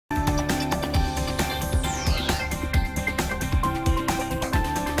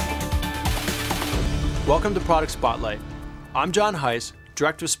Welcome to Product Spotlight. I'm John Heiss,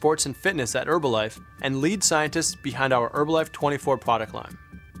 Director of Sports and Fitness at Herbalife and lead scientist behind our Herbalife24 product line.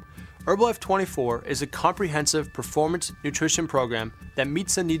 Herbalife24 is a comprehensive performance nutrition program that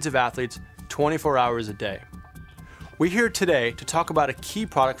meets the needs of athletes 24 hours a day. We're here today to talk about a key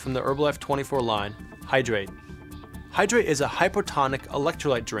product from the Herbalife24 line, Hydrate. Hydrate is a hypotonic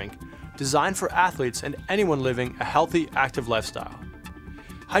electrolyte drink designed for athletes and anyone living a healthy, active lifestyle.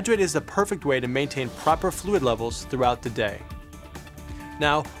 Hydrate is the perfect way to maintain proper fluid levels throughout the day.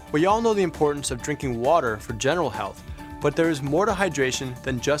 Now, we all know the importance of drinking water for general health, but there is more to hydration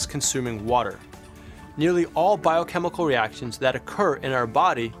than just consuming water. Nearly all biochemical reactions that occur in our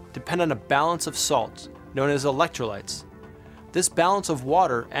body depend on a balance of salts, known as electrolytes. This balance of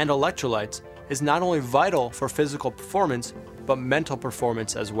water and electrolytes is not only vital for physical performance, but mental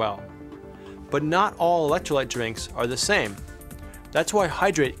performance as well. But not all electrolyte drinks are the same. That's why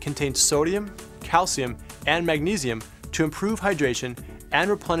Hydrate contains sodium, calcium, and magnesium to improve hydration and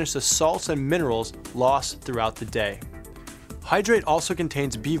replenish the salts and minerals lost throughout the day. Hydrate also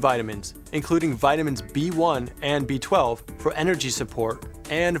contains B vitamins, including vitamins B1 and B12 for energy support,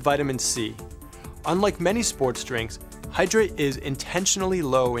 and vitamin C. Unlike many sports drinks, Hydrate is intentionally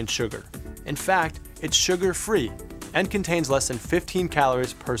low in sugar. In fact, it's sugar-free and contains less than 15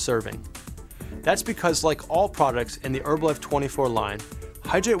 calories per serving. That's because, like all products in the Herbalife24 line,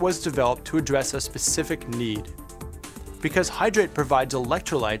 Hydrate was developed to address a specific need. Because Hydrate provides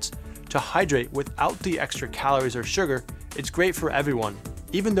electrolytes to hydrate without the extra calories or sugar, it's great for everyone,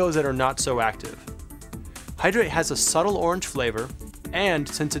 even those that are not so active. Hydrate has a subtle orange flavor, and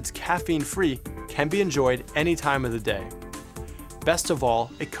since it's caffeine-free, can be enjoyed any time of the day. Best of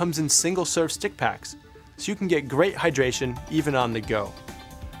all, it comes in single-serve stick packs, so you can get great hydration even on the go.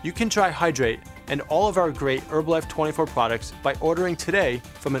 You can try Hydrate and all of our great Herbalife24 products by ordering today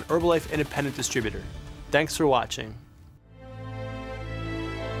from an Herbalife independent distributor. Thanks for watching.